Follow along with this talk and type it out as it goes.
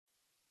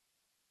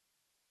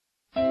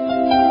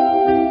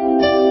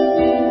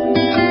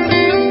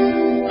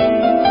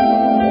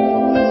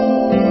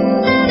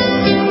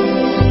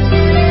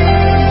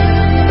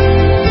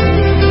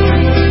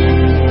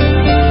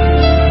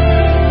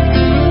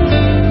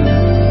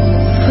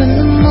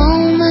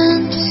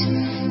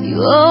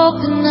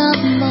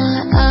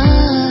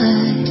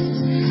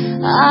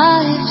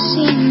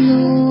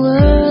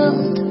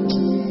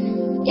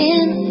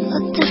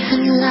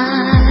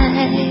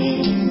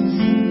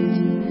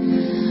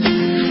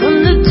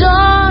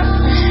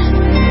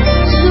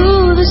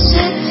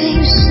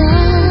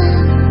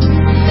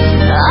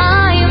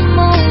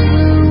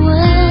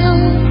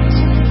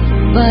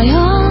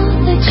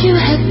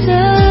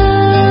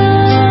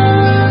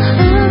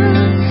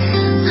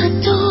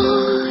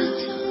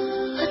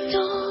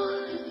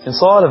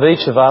Inside of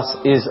each of us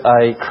is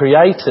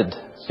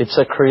it's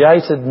a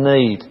created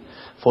need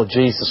for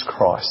Jesus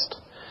Christ.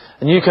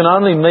 And you can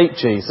only meet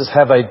Jesus,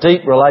 have a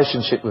deep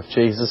relationship with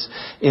Jesus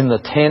in the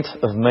tent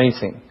of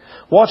meeting.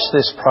 Watch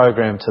this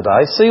program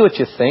today. See what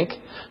you think.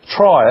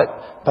 Try it.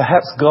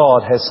 Perhaps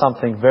God has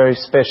something very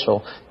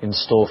special in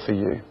store for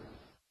you.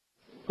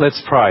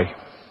 Let's pray.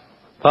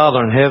 Father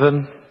in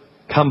heaven,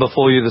 come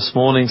before you this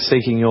morning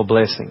seeking your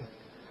blessing.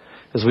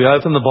 As we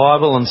open the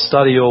Bible and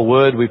study your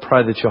word, we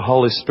pray that your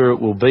Holy Spirit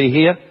will be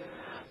here,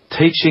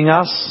 teaching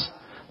us,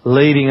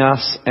 leading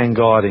us and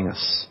guiding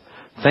us.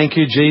 Thank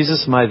you,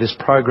 Jesus. May this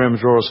program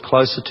draw us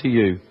closer to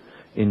you.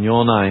 In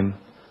your name,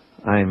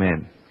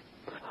 amen.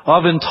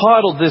 I've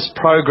entitled this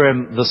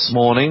program this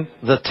morning,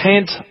 The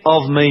Tent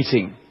of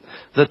Meeting.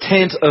 The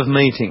Tent of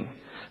Meeting.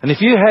 And if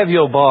you have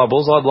your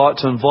Bibles, I'd like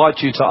to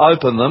invite you to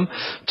open them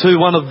to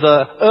one of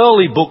the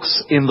early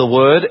books in the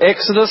Word,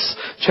 Exodus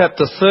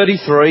chapter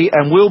 33,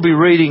 and we'll be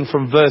reading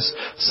from verse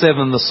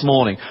 7 this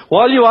morning.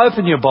 While you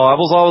open your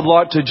Bibles, I would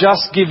like to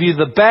just give you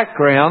the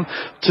background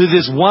to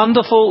this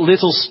wonderful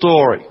little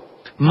story.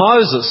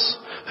 Moses,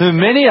 who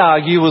many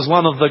argue was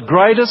one of the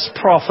greatest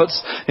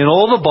prophets in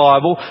all the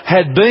Bible,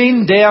 had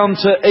been down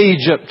to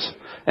Egypt.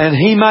 And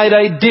he made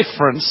a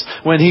difference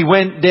when he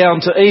went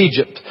down to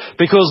Egypt.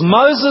 Because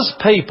Moses'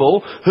 people,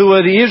 who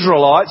were the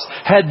Israelites,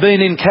 had been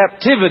in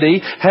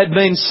captivity, had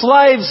been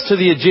slaves to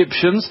the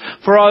Egyptians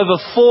for over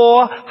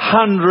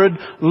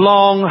 400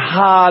 long,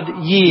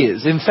 hard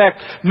years. In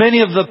fact,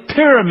 many of the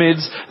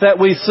pyramids that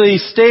we see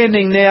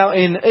standing now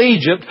in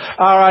Egypt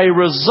are a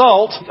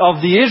result of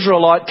the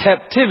Israelite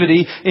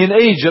captivity in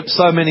Egypt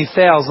so many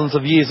thousands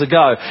of years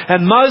ago.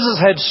 And Moses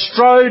had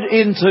strode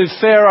into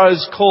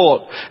Pharaoh's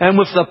court, and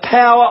with the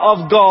power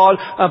of God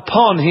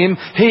upon him,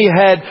 he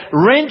had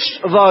wrenched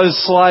those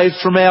slaves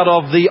from out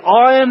of the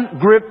iron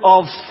grip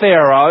of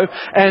Pharaoh,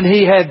 and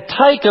he had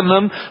taken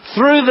them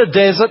through the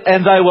desert,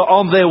 and they were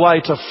on their way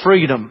to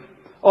freedom.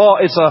 Oh,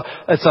 it's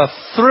a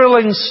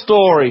thrilling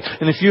story.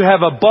 And if you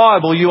have a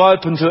Bible, you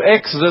open to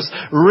Exodus,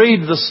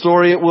 read the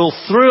story. It will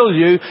thrill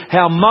you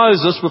how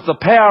Moses, with the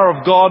power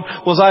of God,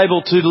 was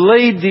able to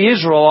lead the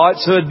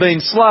Israelites who had been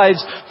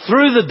slaves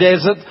through the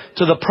desert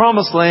to the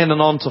promised land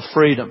and on to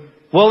freedom.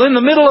 Well, in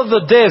the middle of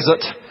the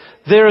desert,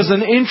 there is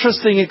an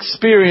interesting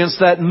experience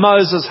that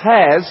Moses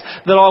has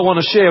that I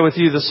want to share with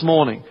you this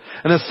morning.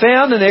 And it's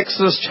found in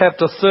Exodus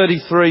chapter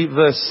 33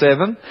 verse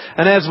 7.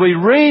 And as we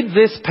read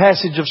this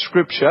passage of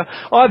Scripture,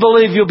 I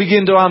believe you'll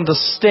begin to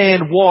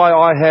understand why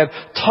I have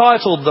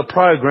titled the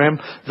program,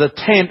 The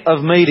Tent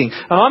of Meeting.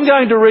 And I'm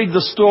going to read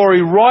the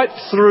story right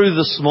through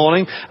this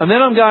morning, and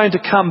then I'm going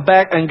to come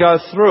back and go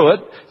through it.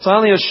 It's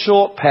only a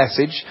short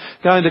passage,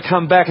 going to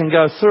come back and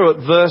go through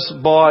it verse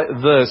by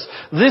verse.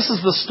 This is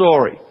the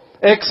story.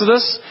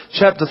 Exodus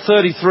chapter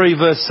 33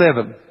 verse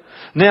 7.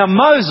 Now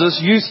Moses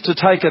used to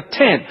take a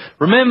tent.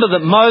 Remember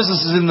that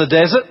Moses is in the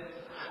desert.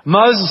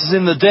 Moses is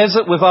in the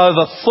desert with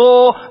over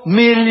 4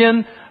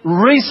 million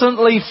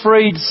recently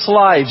freed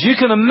slaves. You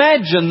can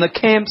imagine the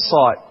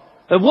campsite.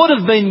 It would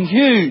have been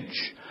huge.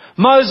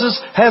 Moses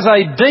has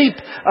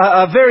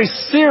a very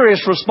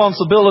serious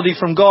responsibility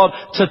from God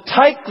to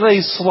take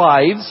these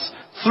slaves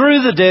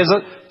through the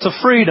desert to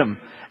freedom.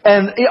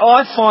 And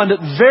I find it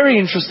very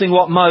interesting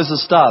what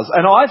Moses does.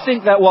 And I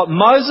think that what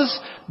Moses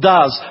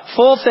does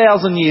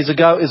 4,000 years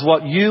ago is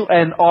what you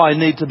and I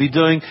need to be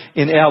doing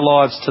in our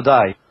lives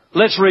today.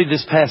 Let's read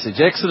this passage.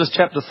 Exodus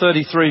chapter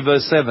 33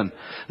 verse 7.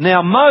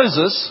 Now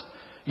Moses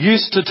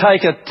used to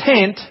take a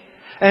tent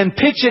and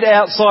pitch it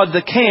outside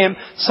the camp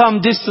some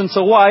distance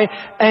away,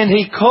 and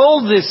he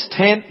called this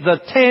tent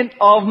the Tent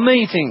of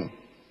Meeting.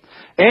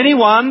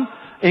 Anyone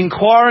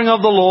inquiring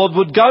of the Lord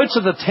would go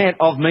to the Tent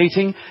of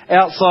Meeting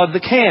outside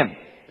the camp.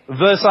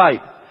 Verse 8.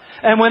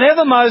 And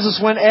whenever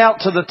Moses went out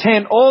to the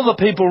tent, all the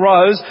people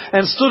rose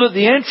and stood at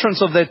the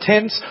entrance of their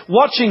tents,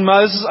 watching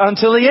Moses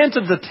until he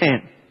entered the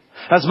tent.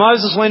 As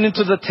Moses went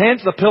into the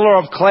tent, the pillar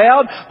of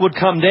cloud would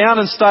come down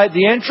and stay at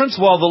the entrance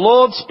while the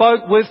Lord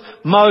spoke with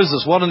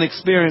Moses. What an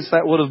experience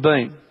that would have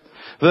been.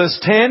 Verse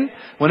 10,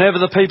 whenever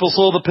the people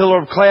saw the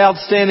pillar of cloud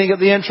standing at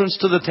the entrance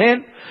to the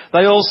tent,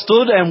 they all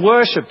stood and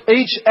worshipped,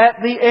 each at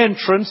the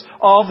entrance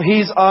of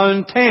his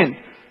own tent.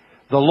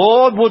 The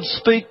Lord would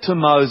speak to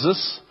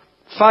Moses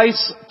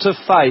face to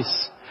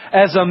face,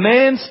 as a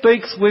man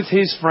speaks with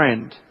his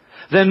friend.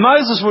 Then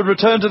Moses would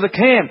return to the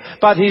camp,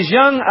 but his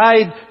young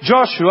aide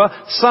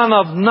Joshua, son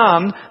of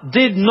Nun,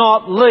 did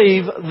not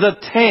leave the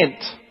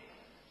tent.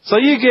 So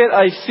you get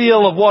a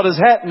feel of what is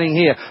happening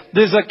here.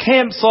 There's a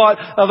campsite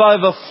of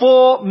over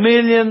 4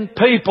 million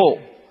people.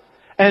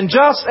 And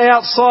just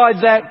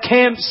outside that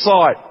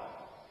campsite,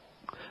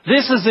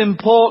 this is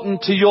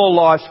important to your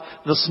life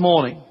this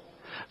morning.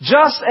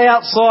 Just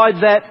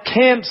outside that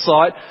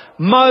campsite,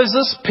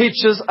 Moses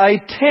pitches a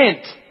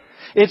tent.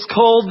 It's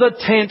called the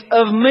Tent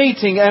of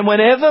Meeting. And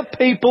whenever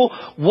people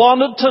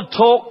wanted to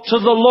talk to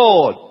the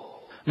Lord,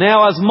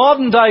 now as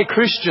modern day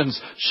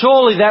Christians,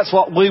 surely that's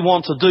what we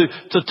want to do,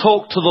 to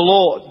talk to the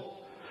Lord.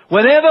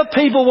 Whenever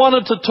people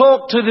wanted to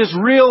talk to this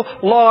real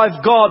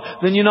live God,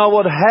 then you know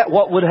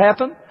what would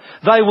happen?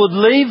 They would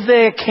leave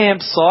their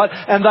campsite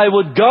and they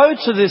would go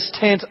to this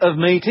tent of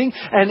meeting,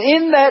 and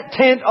in that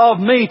tent of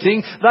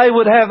meeting they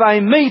would have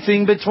a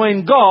meeting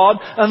between God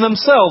and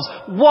themselves.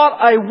 What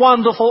a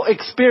wonderful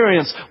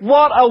experience.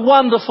 What a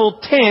wonderful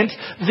tent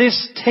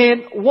this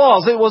tent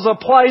was. It was a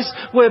place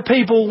where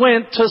people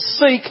went to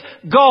seek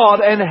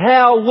God, and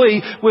how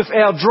we, with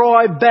our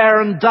dry,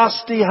 barren,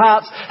 dusty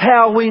hearts,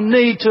 how we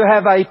need to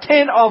have a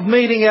tent of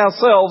meeting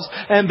ourselves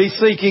and be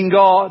seeking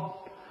God.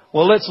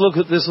 Well, let's look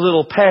at this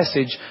little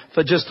passage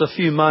for just a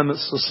few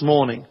moments this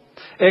morning.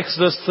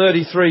 Exodus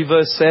 33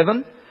 verse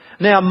 7.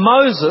 Now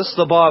Moses,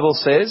 the Bible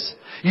says,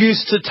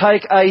 used to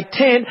take a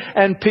tent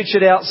and pitch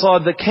it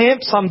outside the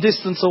camp some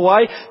distance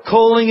away,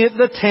 calling it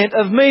the tent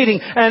of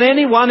meeting. And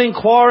anyone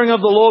inquiring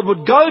of the Lord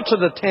would go to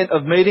the tent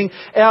of meeting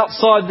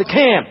outside the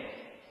camp.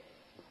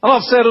 And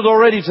I've said it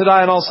already today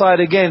and I'll say it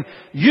again.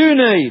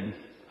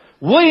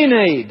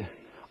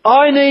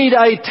 I need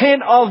a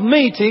tent of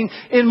meeting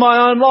in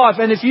my own life.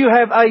 And if you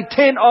have a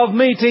tent of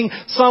meeting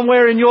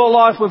somewhere in your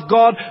life with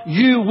God,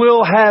 you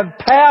will have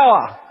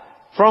power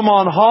from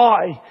on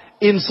high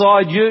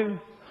inside you.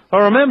 I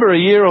remember a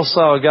year or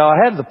so ago,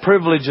 I had the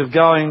privilege of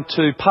going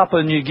to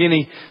Papua New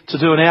Guinea to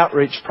do an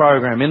outreach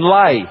program in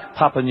Lae,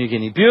 Papua New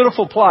Guinea.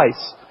 Beautiful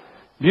place,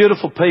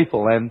 beautiful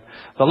people. And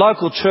the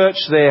local church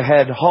there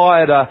had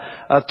hired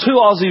 2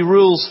 Aussie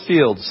Rules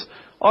fields.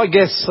 I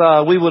guess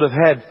we would have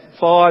had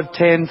 5,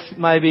 10,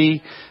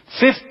 maybe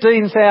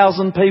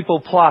 15,000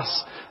 people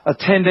plus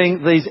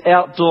attending these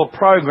outdoor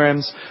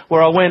programs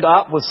where I went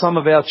up with some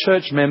of our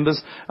church members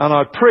and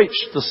I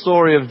preached the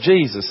story of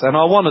Jesus. And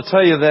I want to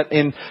tell you that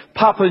in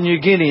Papua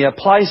New Guinea, a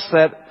place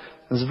that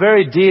is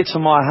very dear to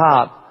my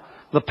heart,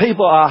 the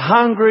people are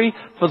hungry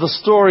for the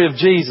story of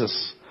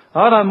Jesus.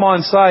 I don't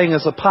mind saying,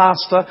 as a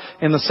pastor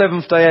in the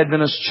Seventh-day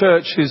Adventist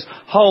Church whose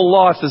whole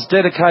life is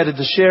dedicated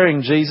to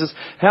sharing Jesus,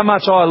 how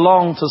much I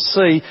long to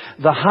see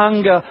the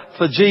hunger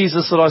for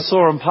Jesus that I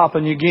saw in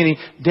Papua New Guinea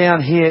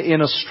down here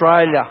in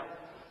Australia.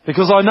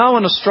 Because I know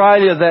in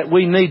Australia that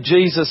we need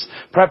Jesus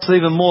perhaps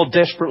even more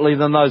desperately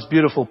than those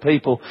beautiful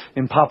people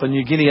in Papua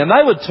New Guinea. And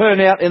they would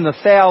turn out in the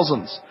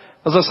thousands.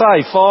 As I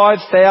say,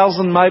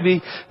 5,000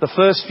 maybe the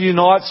first few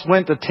nights,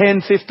 went to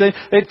 10, 15.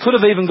 It could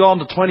have even gone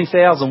to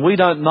 20,000. We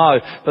don't know.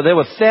 But there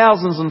were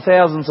thousands and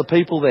thousands of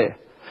people there.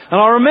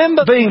 And I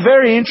remember being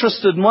very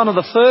interested in one of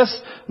the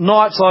first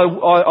nights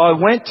I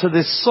went to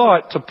this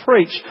site to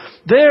preach.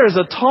 There is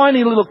a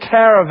tiny little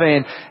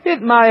caravan.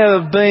 It may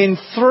have been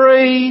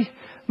 3,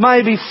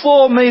 maybe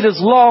 4 metres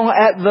long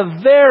at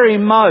the very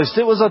most.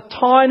 It was a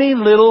tiny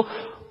little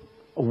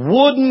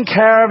wooden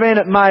caravan.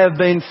 It may have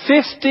been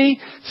 50,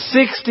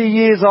 60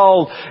 years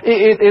old.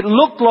 It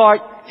looked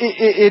like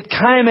it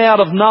came out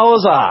of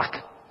Noah's Ark.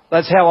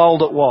 That's how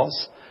old it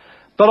was.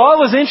 But I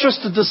was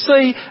interested to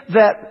see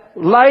that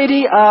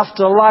lady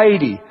after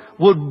lady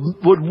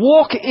would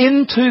walk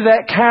into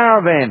that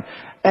caravan,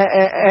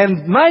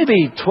 and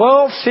maybe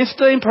 12,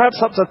 15,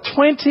 perhaps up to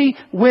 20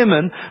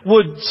 women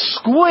would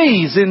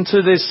squeeze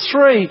into this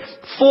 3,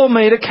 4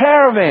 metre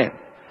caravan.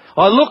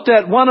 I looked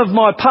at one of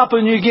my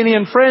Papua New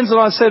Guinean friends and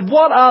I said,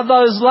 what are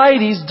those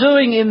ladies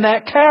doing in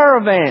that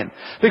caravan?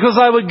 Because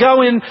they would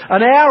go in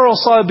an hour or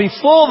so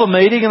before the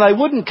meeting and they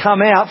wouldn't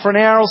come out for an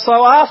hour or so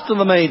after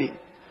the meeting.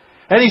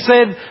 And he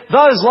said,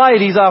 those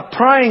ladies are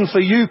praying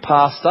for you,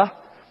 Pastor.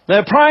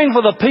 They're praying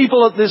for the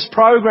people at this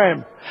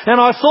program. And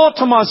I thought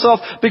to myself,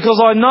 because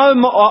I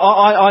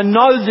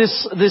know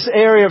this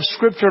area of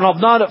Scripture and I've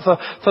known it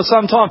for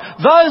some time,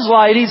 those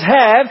ladies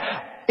have,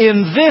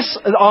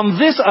 on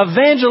this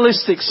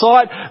evangelistic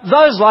site,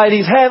 those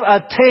ladies have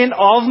a tent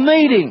of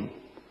meeting.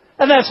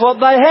 And that's what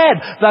they had.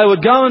 They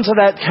would go into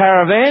that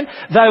caravan,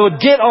 they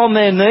would get on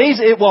their knees.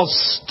 It was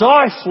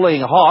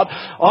stifling hot.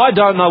 I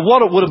don't know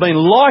what it would have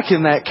been like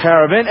in that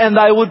caravan. And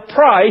they would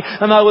pray,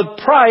 and they would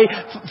pray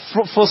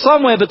for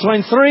somewhere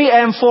between 3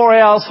 and 4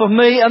 hours for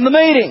me and the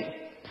meeting.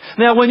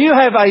 Now, when you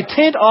have a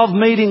tent of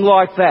meeting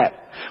like that,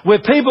 where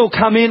people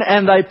come in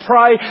and they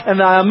pray and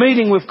they are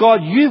meeting with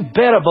God, you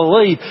better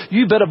believe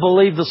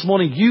this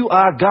morning you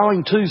are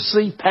going to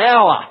see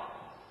power.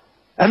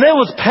 And there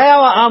was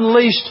power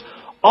unleashed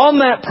on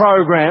that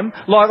program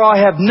like I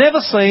have never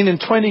seen in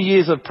 20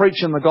 years of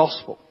preaching the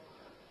gospel.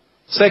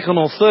 Second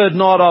or third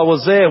night I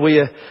was there,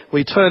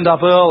 we turned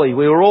up early.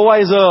 We were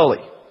always early,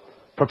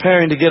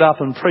 preparing to get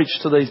up and preach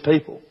to these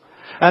people.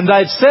 And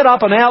they'd set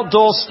up an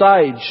outdoor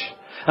stage.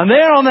 And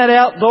there on that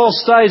outdoor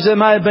stage there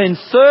may have been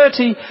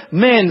 30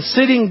 men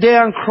sitting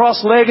down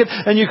cross-legged,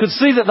 and you could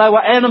see that they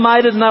were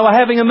animated and they were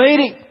having a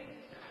meeting.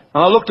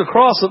 And I looked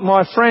across at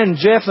my friend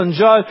Jeff and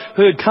Joe,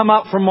 who had come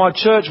up from my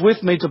church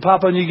with me to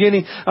Papua New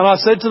Guinea, and I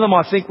said to them,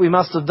 I think we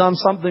must have done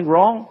something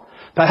wrong.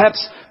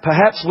 Perhaps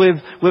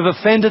we've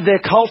offended their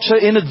culture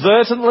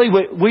inadvertently.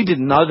 We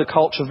didn't know the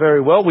culture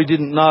very well. We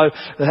didn't know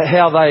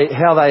how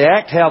they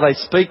act, how they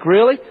speak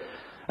really.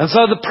 And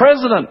so the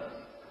president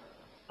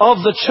of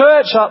the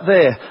church up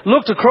there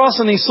looked across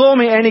and he saw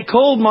me and he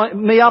called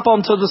me up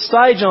onto the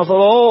stage, and I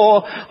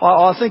thought,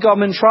 I think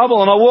I'm in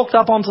trouble. And I walked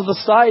up onto the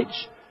stage.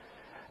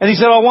 And he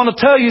said, I want to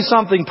tell you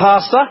something,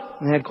 Pastor.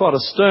 And he had quite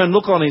a stern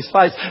look on his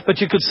face, but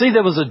you could see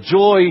there was a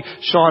joy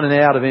shining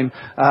out of him.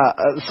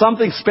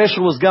 Something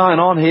special was going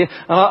on here.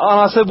 And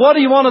I said, what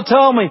do you want to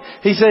tell me?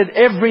 He said,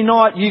 every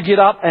night you get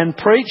up and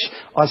preach.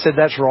 I said,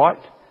 that's right.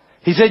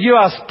 He said, you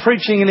are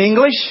preaching in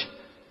English.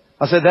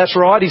 I said, that's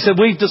right. He said,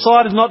 we've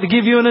decided not to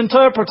give you an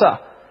interpreter.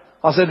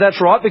 I said,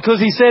 that's right, because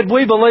he said,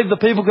 we believe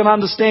the people can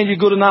understand you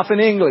good enough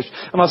in English.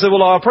 And I said,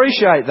 well, I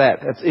appreciate that.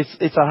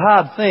 It's a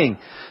hard thing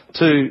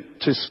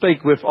to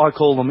speak with, I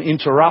call them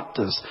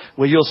interrupters,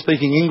 where you're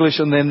speaking English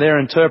and then they're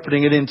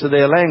interpreting it into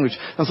their language.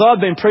 And so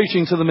I'd been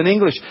preaching to them in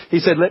English. He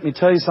said, let me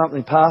tell you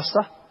something,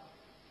 Pastor.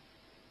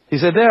 He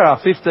said, there are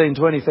 15,000,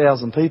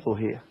 20,000 people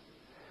here.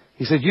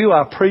 He said, you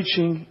are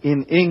preaching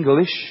in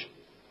English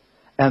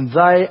and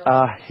they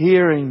are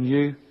hearing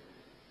you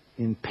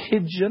in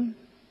pidgin.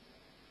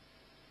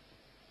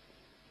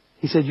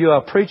 He said, you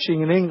are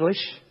preaching in English.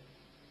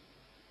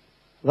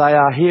 They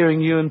are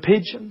hearing you in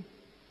pidgin.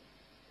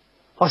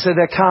 I said,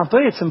 that can't be.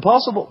 It's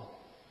impossible.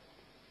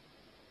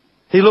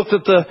 He looked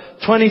at the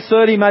 20,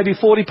 30, maybe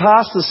 40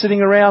 pastors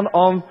sitting around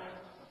on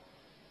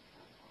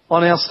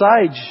our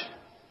stage.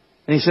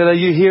 And he said, are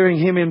you hearing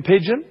him in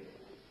pidgin?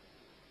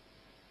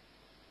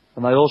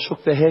 And they all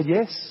shook their head,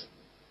 yes.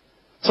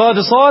 So I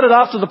decided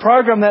after the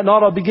program that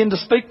night I'd begin to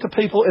speak to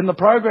people in the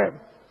program.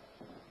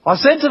 I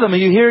said to them, are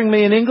you hearing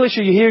me in English?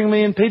 Are you hearing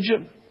me in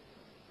pidgin?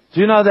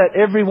 Do you know that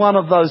every one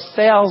of those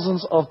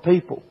thousands of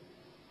people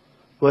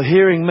were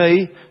hearing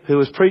me who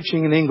was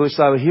preaching in English?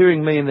 They were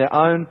hearing me in their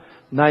own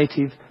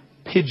native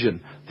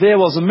pidgin. There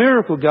was a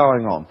miracle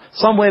going on.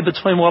 Somewhere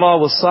between what I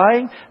was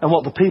saying and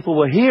what the people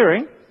were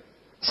hearing,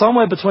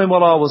 somewhere between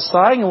what I was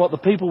saying and what the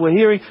people were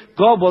hearing,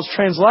 God was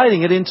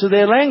translating it into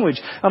their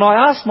language. And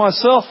I asked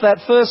myself that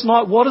first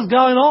night, what is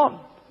going on?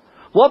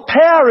 What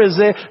power is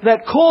there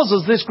that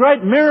causes this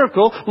great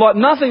miracle like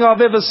nothing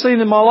I've ever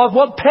seen in my life?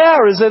 What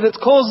power is there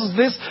that causes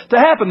this to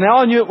happen? Now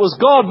I knew it was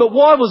God, but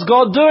why was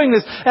God doing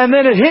this? And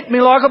then it hit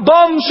me like a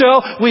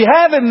bombshell. We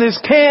have in this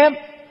camp,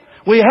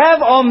 we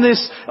have on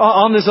this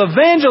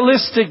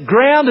evangelistic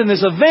ground, in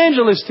this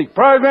evangelistic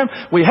program,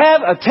 we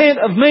have a tent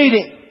of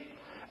meeting.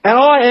 And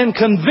I am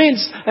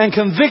convinced and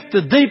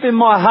convicted deep in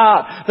my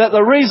heart that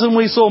the reason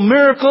we saw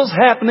miracles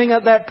happening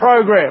at that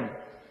program,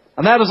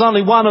 and that is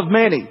only one of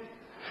many,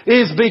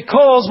 is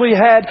because we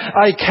had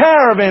a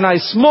caravan, a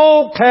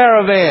small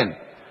caravan,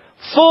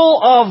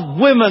 full of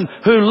women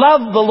who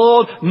loved the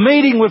Lord,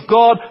 meeting with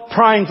God,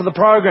 praying for the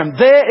program.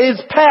 There is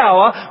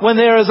power when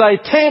there is a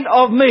tent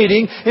of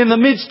meeting in the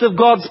midst of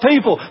God's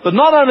people. But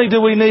not only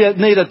do we need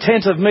a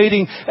tent of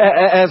meeting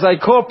as a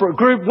corporate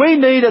group, we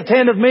need a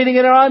tent of meeting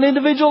in our own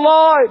individual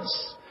lives.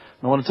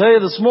 And I want to tell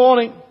you this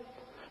morning,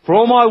 for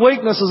all my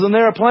weaknesses, and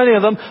there are plenty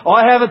of them,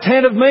 I have a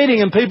tent of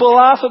meeting, and people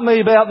laugh at me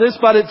about this,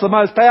 but it's the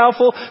most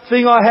powerful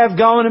thing I have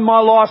going in my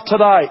life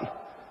today.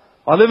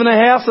 I live in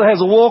a house that has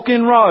a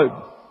walk-in robe.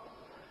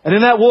 And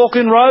in that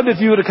walk-in robe,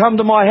 if you were to come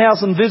to my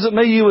house and visit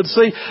me, you would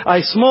see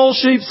a small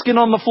sheepskin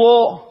on the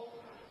floor.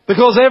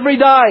 Because every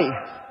day,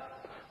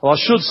 well, I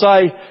should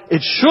say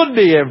it should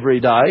be every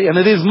day, and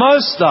it is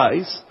most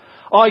days,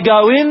 I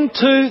go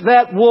into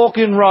that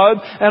walk-in robe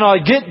and I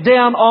get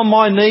down on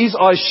my knees.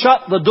 I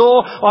shut the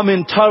door. I'm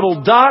in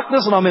total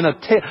darkness and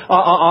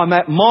I'm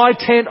at my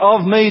tent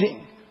of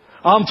meeting.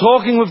 I'm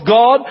talking with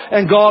God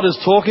and God is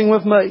talking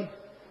with me.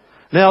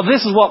 Now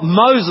this is what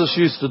Moses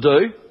used to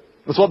do.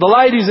 It's what the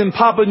ladies in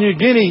Papua New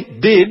Guinea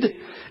did.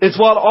 It's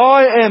what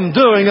I am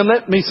doing, and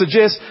let me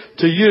suggest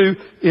to you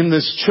in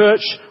this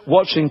church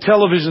watching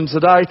television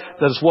today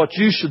that is what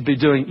you should be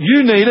doing.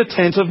 You need a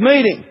tent of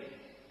meeting.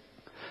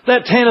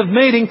 That tent of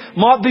meeting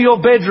might be your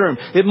bedroom.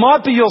 It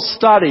might be your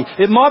study.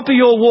 It might be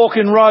your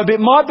walk-in robe.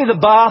 It might be the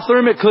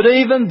bathroom. It could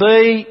even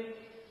be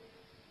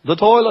the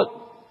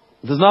toilet.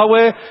 If there's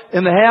nowhere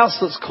in the house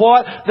that's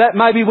quiet, that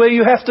may be where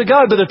you have to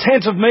go. But a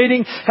tent of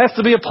meeting has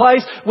to be a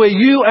place where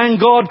you and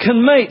God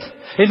can meet.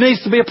 It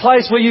needs to be a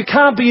place where you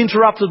can't be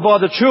interrupted by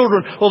the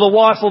children or the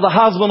wife or the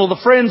husband or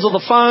the friends or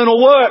the phone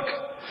or work.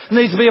 It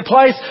needs to be a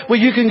place where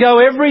you can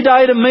go every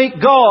day to meet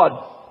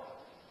God.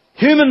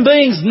 Human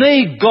beings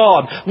need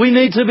God. We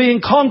need to be in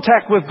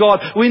contact with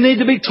God. We need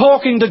to be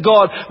talking to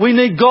God. We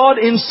need God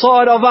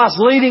inside of us,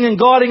 leading and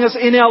guiding us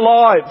in our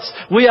lives.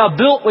 We are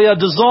built, we are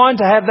designed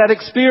to have that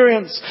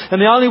experience.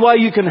 And the only way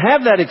you can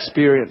have that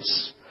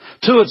experience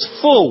to its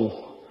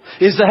full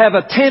is to have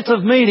a tent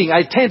of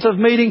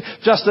meeting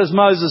just as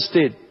Moses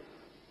did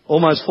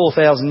almost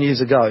 4,000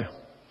 years ago.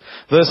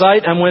 Verse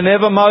 8, and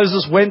whenever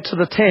Moses went to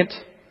the tent,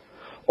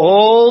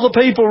 all the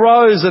people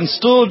rose and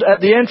stood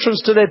at the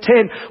entrance to their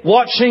tent,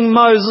 watching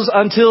Moses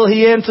until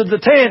he entered the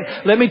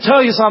tent. Let me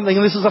tell you something,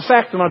 and this is a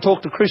fact when I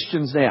talk to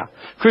Christians now.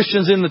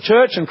 Christians in the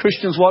church and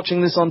Christians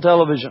watching this on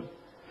television.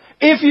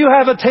 If you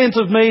have a tent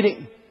of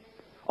meeting,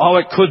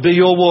 it could be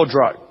your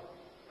wardrobe.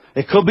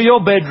 It could be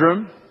your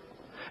bedroom.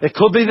 It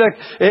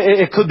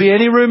could be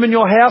any room in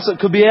your house. It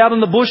could be out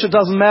in the bush. It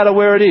doesn't matter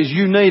where it is.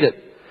 You need it.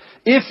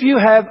 If you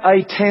have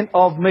a tent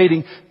of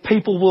meeting,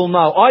 people will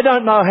know. I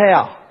don't know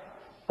how.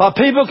 But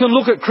people can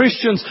look at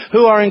Christians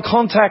who are in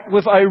contact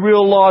with a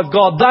real live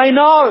God. They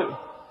know.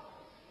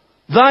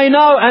 They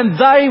know, and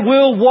they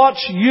will watch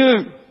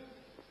you.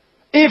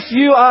 If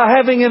you are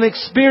having an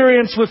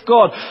experience with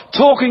God,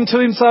 talking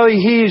to Him so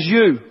He hears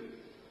you,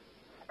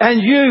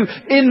 and you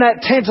in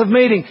that tent of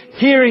meeting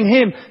hearing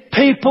Him,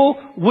 people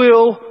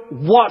will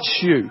watch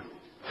you.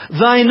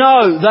 They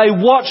know. They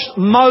watched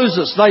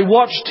Moses. They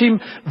watched him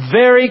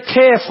very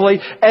carefully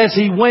as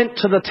he went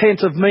to the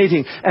tent of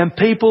meeting, and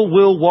people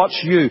will watch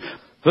you.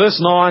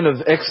 Verse 9 of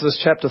Exodus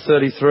chapter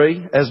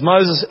 33, as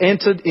Moses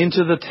entered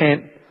into the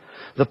tent,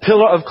 the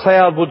pillar of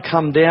cloud would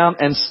come down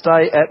and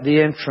stay at the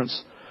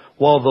entrance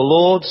while the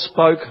Lord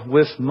spoke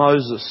with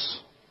Moses.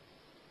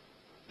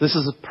 This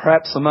is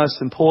perhaps the most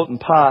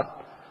important part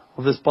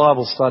of this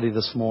Bible study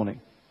this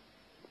morning.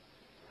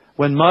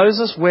 When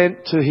Moses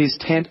went to his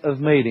tent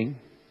of meeting,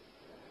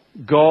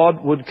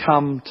 God would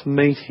come to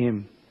meet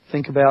him.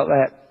 Think about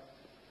that.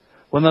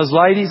 When those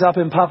ladies up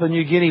in Papua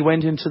New Guinea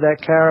went into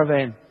that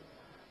caravan,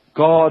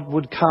 God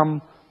would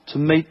come to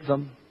meet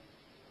them.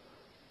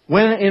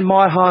 When in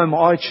my home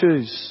I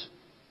choose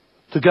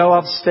to go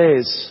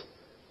upstairs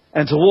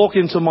and to walk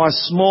into my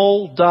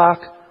small, dark,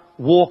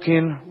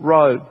 walk-in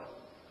robe,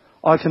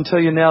 I can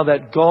tell you now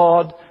that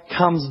God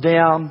comes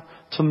down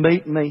to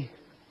meet me.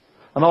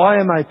 And I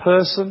am a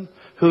person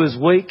who is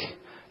weak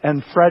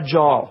and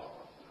fragile.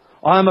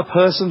 I am a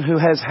person who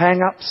has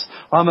hang-ups.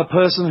 I'm a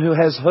person who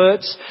has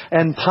hurts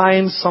and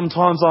pains.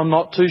 Sometimes I'm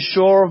not too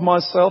sure of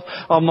myself.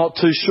 I'm not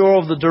too sure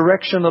of the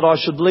direction that I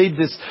should lead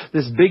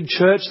this big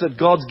church that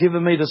God's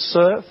given me to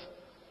serve.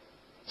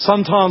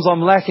 Sometimes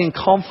I'm lacking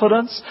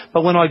confidence.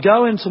 But when I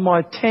go into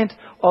my tent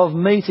of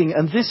meeting,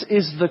 and this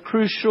is the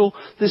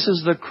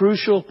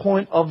crucial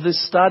point of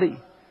this study.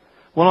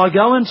 When I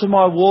go into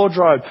my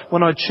wardrobe,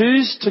 when I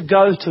choose to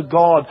go to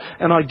God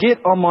and I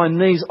get on my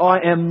knees,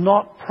 I am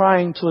not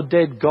praying to a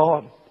dead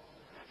God.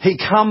 He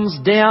comes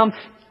down.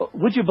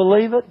 Would you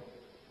believe it?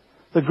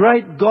 The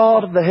great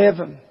God of the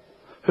heaven,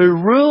 who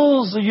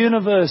rules the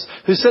universe,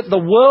 who set the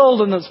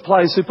world in its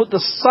place, who put the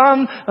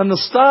sun and the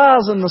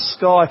stars in the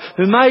sky,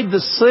 who made the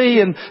sea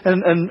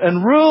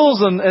and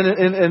rules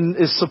and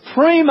is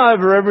supreme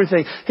over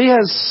everything. He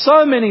has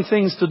so many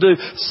things to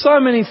do, so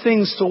many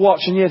things to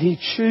watch, and yet He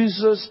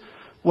chooses,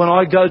 when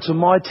I go to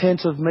my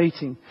tent of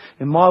meeting,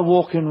 in my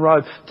walk-in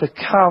robe, to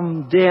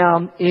come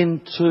down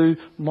into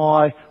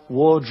my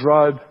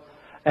wardrobe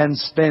and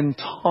spend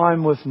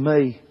time with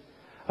me.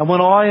 And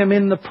when I am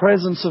in the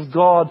presence of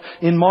God,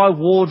 in my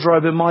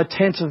wardrobe, in my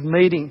tent of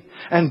meeting,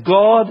 and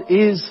God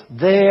is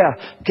there,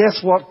 guess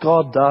what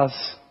God does?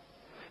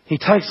 He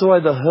takes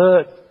away the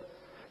hurt.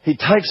 He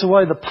takes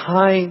away the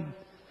pain.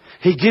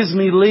 He gives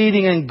me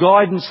leading and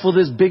guidance for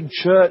this big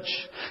church.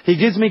 He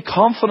gives me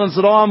confidence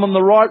that I am on the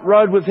right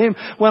road with Him.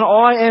 When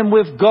I am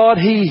with God,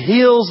 He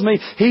heals me.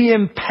 He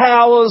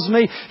empowers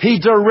me. He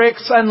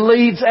directs and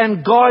leads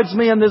and guides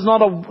me. And there's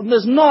not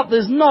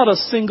a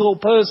single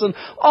person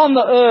on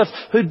the earth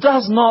who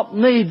does not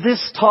need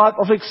this type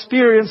of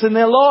experience in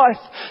their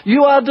life.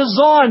 You are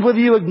designed, whether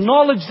you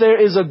acknowledge there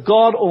is a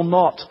God or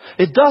not.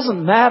 It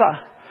doesn't matter.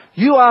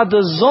 You are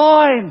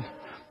designed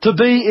to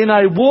be in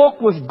a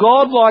walk with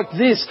God like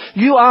this.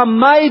 You are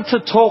made to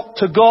talk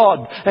to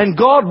God, and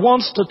God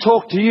wants to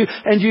talk to you,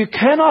 and you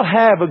cannot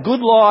have a good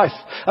life,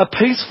 a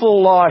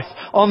peaceful life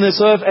on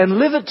this earth and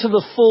live it to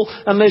the full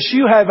unless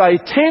you have a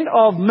tent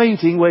of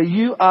meeting where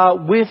you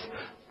are with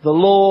the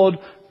Lord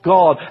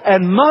God.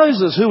 And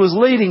Moses, who was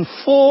leading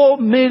 4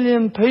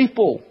 million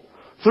people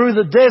through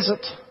the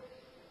desert,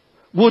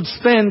 would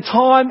spend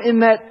time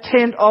in that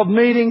tent of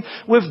meeting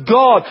with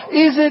God.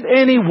 Is it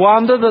any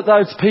wonder that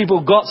those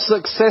people got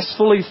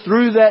successfully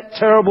through that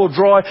terrible,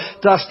 dry,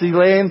 dusty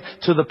land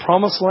to the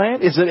promised land?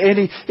 It's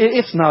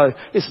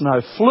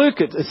no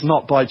fluke. It's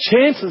not by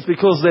chance. It's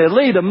because their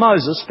leader,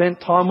 Moses,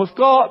 spent time with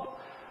God.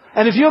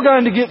 And if you're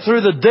going to get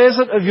through the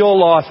desert of your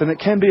life, and it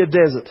can be a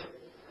desert,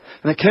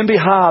 and it can be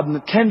hard, and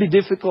it can be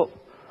difficult,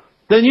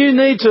 then you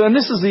need to, and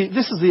this is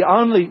the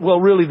only,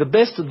 really the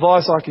best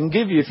advice I can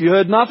give you. If you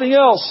heard nothing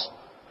else,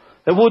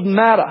 it wouldn't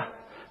matter.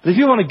 But if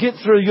you want to get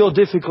through your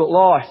difficult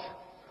life,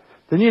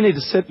 then you need to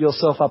set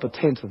yourself up a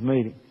tent of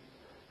meeting.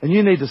 And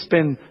you need to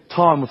spend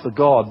time with the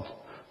God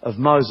of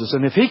Moses.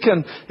 And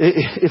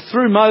if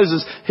through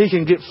Moses He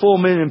can get 4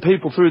 million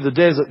people through the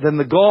desert, then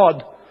the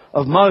God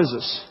of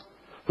Moses,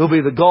 who'll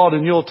be the God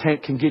in your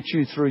tent, can get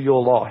you through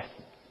your life.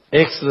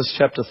 Exodus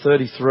chapter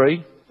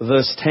 33,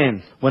 verse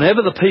 10.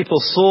 Whenever the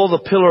people saw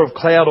the pillar of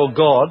cloud or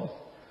God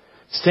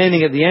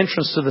standing at the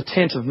entrance to the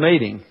tent of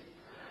meeting,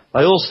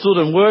 they all stood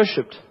and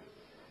worshipped,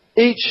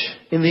 each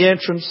in the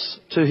entrance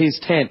to his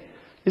tent.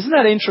 Isn't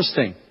that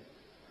interesting?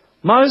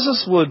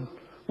 Moses would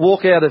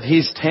walk out of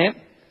his tent.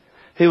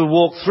 He would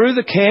walk through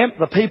the camp.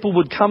 The people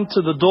would come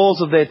to the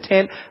doors of their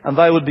tent and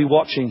they would be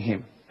watching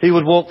him. He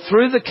would walk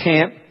through the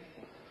camp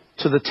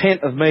to the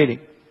tent of meeting.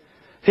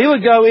 He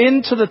would go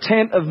into the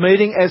tent of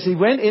meeting. As he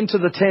went into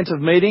the tent of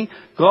meeting,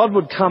 God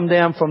would come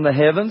down from the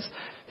heavens.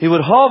 He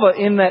would hover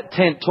in that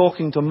tent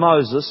talking to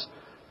Moses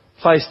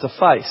face to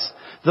face.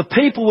 The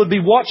people would be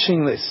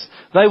watching this.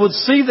 They would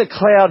see the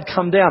cloud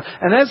come down.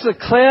 And as the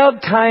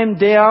cloud came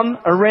down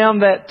around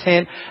that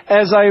tent,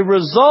 as a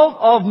result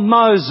of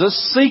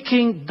Moses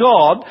seeking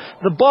God,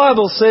 the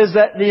Bible says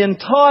that the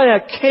entire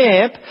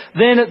camp,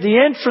 then at the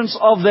entrance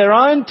of their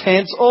own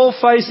tents, all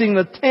facing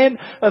the tent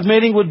of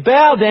meeting, would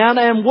bow down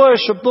and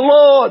worship the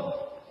Lord.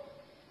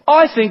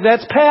 I think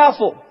that's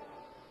powerful.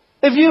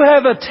 If you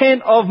have a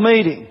tent of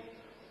meeting,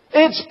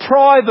 it's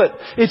private.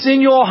 It's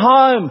in your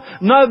home.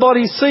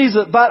 Nobody sees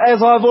it. But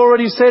as I've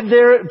already said,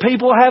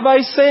 people have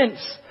a sense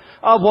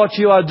of what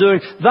you are doing.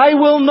 They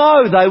will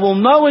know. They will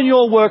know in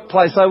your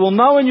workplace. They will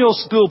know in your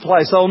school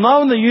place. They will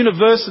know in the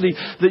university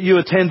that you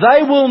attend.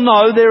 They will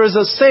know. There is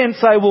a sense.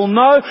 They will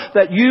know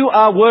that you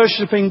are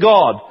worshipping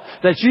God.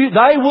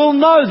 They will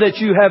know that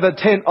you have a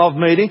tent of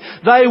meeting.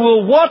 They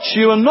will watch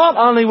you, and not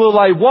only will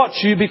they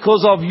watch you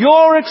because of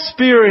your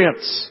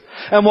experience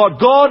and what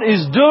God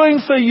is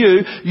doing for you,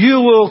 you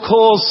will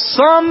cause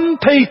some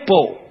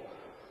people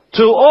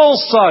to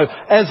also,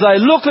 as they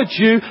look at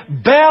you,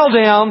 bow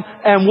down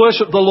and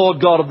worship the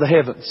Lord God of the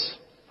heavens.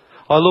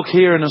 I look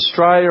here in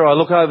Australia, I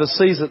look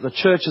overseas at the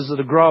churches that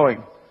are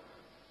growing,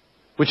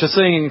 which are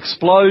seeing an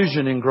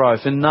explosion in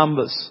growth, in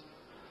numbers.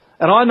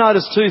 And I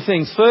notice two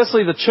things.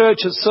 Firstly, the church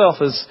itself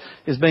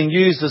is being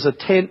used as a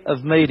tent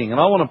of meeting. And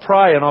I want to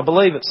pray, and I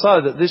believe it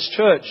so, that this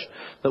church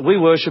that we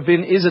worship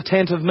in is a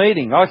tent of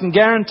meeting. I can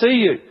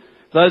guarantee you,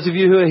 those of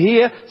you who are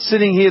here,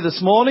 sitting here this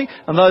morning,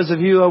 and those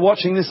of you who are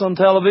watching this on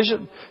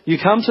television, you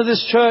come to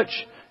this church,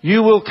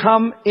 you will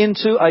come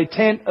into a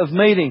tent of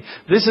meeting.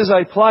 This is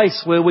a place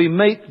where we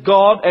meet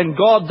God, and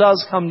God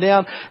does come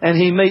down and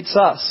He meets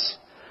us.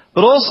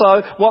 But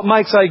also, what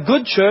makes a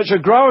good church, a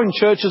growing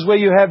church, is where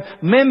you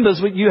have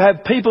members, you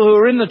have people who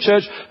are in the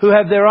church who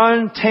have their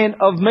own tent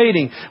of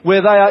meeting,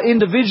 where they are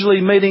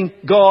individually meeting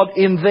God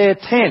in their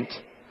tent.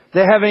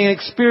 They're having an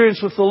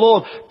experience with the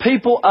Lord.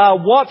 People are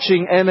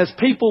watching, and as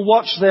people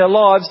watch their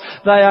lives,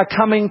 they are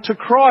coming to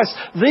Christ.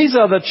 These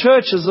are the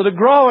churches that are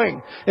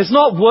growing. It's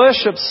not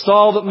worship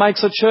style that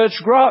makes a church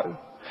grow.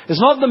 It's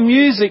not the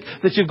music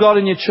that you've got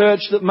in your church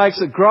that makes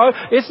it grow.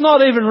 It's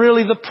not even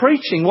really the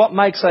preaching. What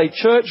makes a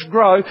church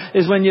grow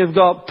is when you've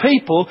got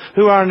people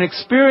who are in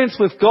experience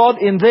with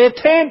God in their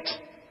tent.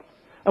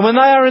 And when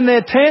they are in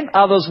their tent,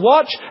 others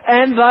watch,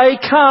 and they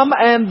come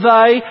and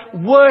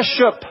they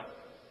worship.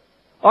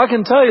 I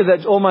can tell you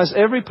that almost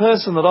every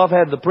person that I've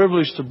had the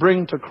privilege to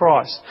bring to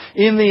Christ,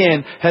 in the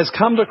end, has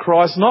come to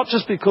Christ not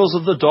just because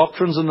of the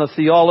doctrines and the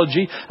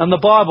theology and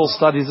the Bible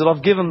studies that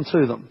I've given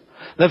to them.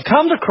 They've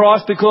come to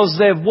Christ because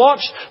they've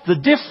watched the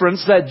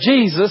difference that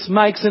Jesus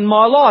makes in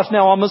my life.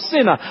 Now, I'm a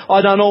sinner.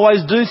 I don't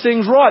always do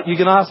things right. You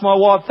can ask my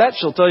wife that.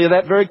 She'll tell you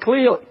that very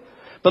clearly.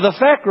 But the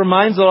fact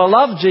remains that I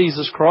love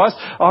Jesus Christ.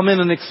 I'm in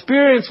an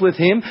experience with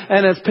Him.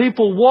 And as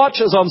people watch,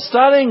 as I'm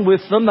studying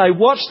with them, they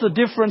watch the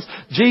difference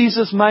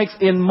Jesus makes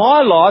in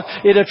my life.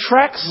 It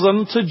attracts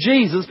them to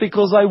Jesus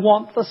because they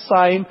want the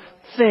same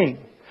thing.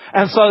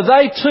 And so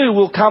they too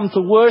will come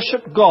to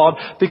worship God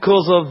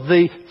because of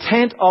the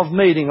tent of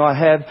meeting I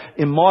have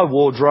in my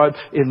wardrobe,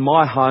 in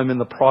my home, in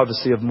the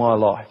privacy of my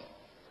life.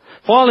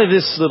 Finally,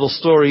 this little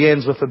story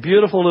ends with a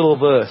beautiful little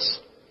verse.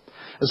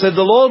 It said,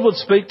 the Lord would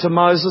speak to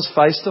Moses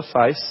face to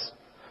face,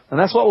 and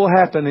that's what will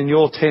happen in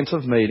your tent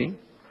of meeting.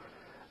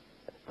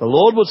 The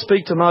Lord would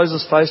speak to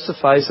Moses face to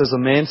face as a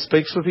man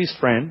speaks with his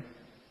friend.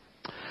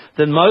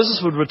 Then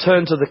Moses would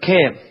return to the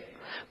camp,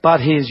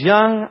 but his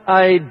young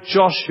aide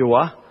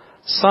Joshua,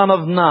 son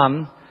of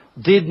Nun,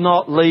 did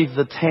not leave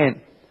the tent.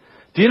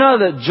 Do you know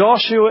that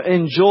Joshua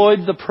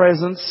enjoyed the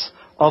presence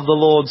of the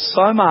Lord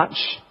so much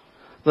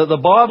that the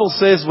Bible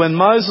says when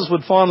Moses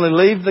would finally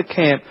leave the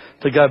camp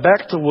to go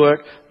back to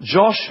work,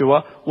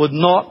 Joshua would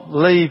not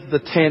leave the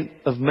tent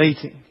of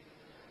meeting.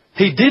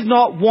 He did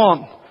not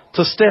want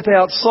to step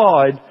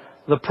outside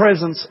the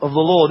presence of the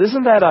Lord.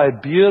 Isn't that a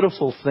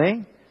beautiful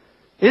thing?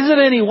 Is it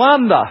any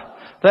wonder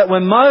that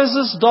when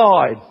Moses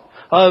died,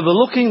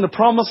 overlooking the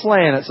promised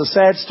land, it's a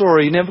sad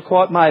story, he never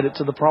quite made it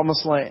to the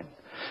promised land.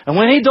 And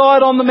when he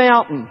died on the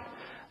mountain,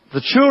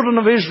 the children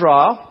of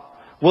Israel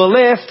were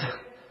left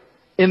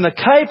in the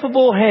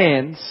capable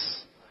hands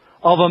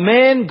of a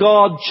man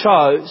God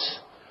chose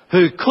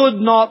who could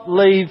not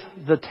leave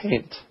the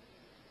tent.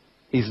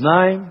 His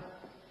name,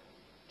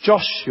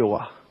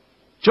 Joshua.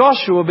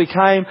 Joshua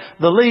became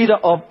the leader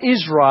of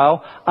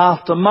Israel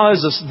after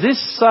Moses.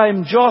 This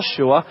same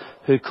Joshua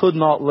who could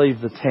not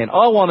leave the tent.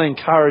 I want to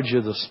encourage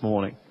you this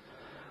morning.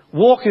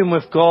 Walking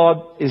with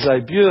God is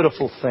a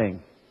beautiful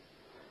thing.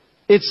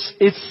 It's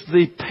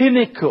the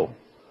pinnacle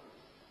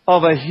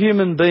of a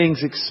human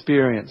being's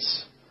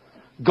experience.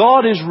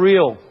 God is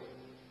real.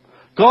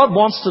 God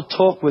wants to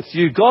talk with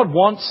you. God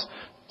wants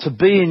to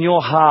be in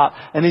your heart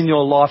and in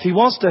your life. He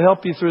wants to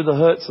help you through the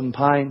hurts and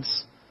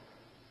pains.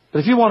 But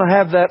if you want to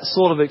have that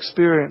sort of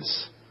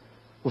experience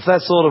with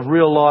that sort of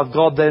real life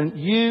God, then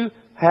you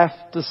have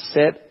to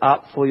set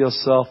up for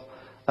yourself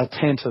a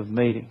tent of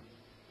meeting.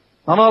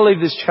 And I'll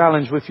leave this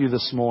challenge with you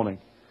this morning.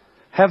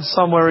 Have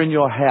somewhere in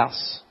your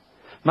house.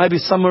 Maybe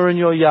somewhere in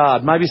your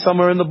yard. Maybe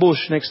somewhere in the bush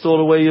next door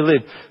to where you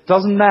live.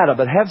 Doesn't matter,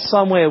 but have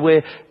somewhere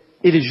where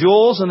It is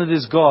yours and it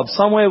is God's.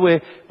 Somewhere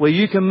where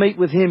you can meet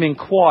with Him in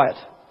quiet,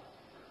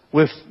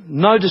 with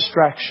no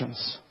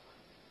distractions.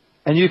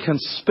 And you can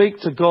speak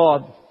to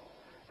God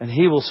and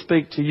He will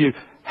speak to you.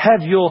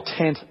 Have your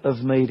tent of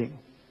meeting.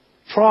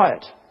 Try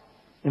it.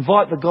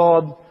 Invite the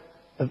God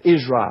of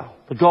Israel,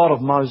 the God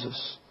of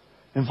Moses.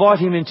 Invite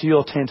Him into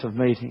your tent of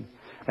meeting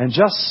and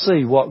just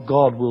see what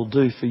God will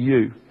do for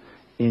you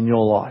in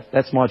your life.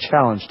 That's my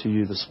challenge to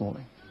you this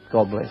morning.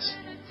 God bless.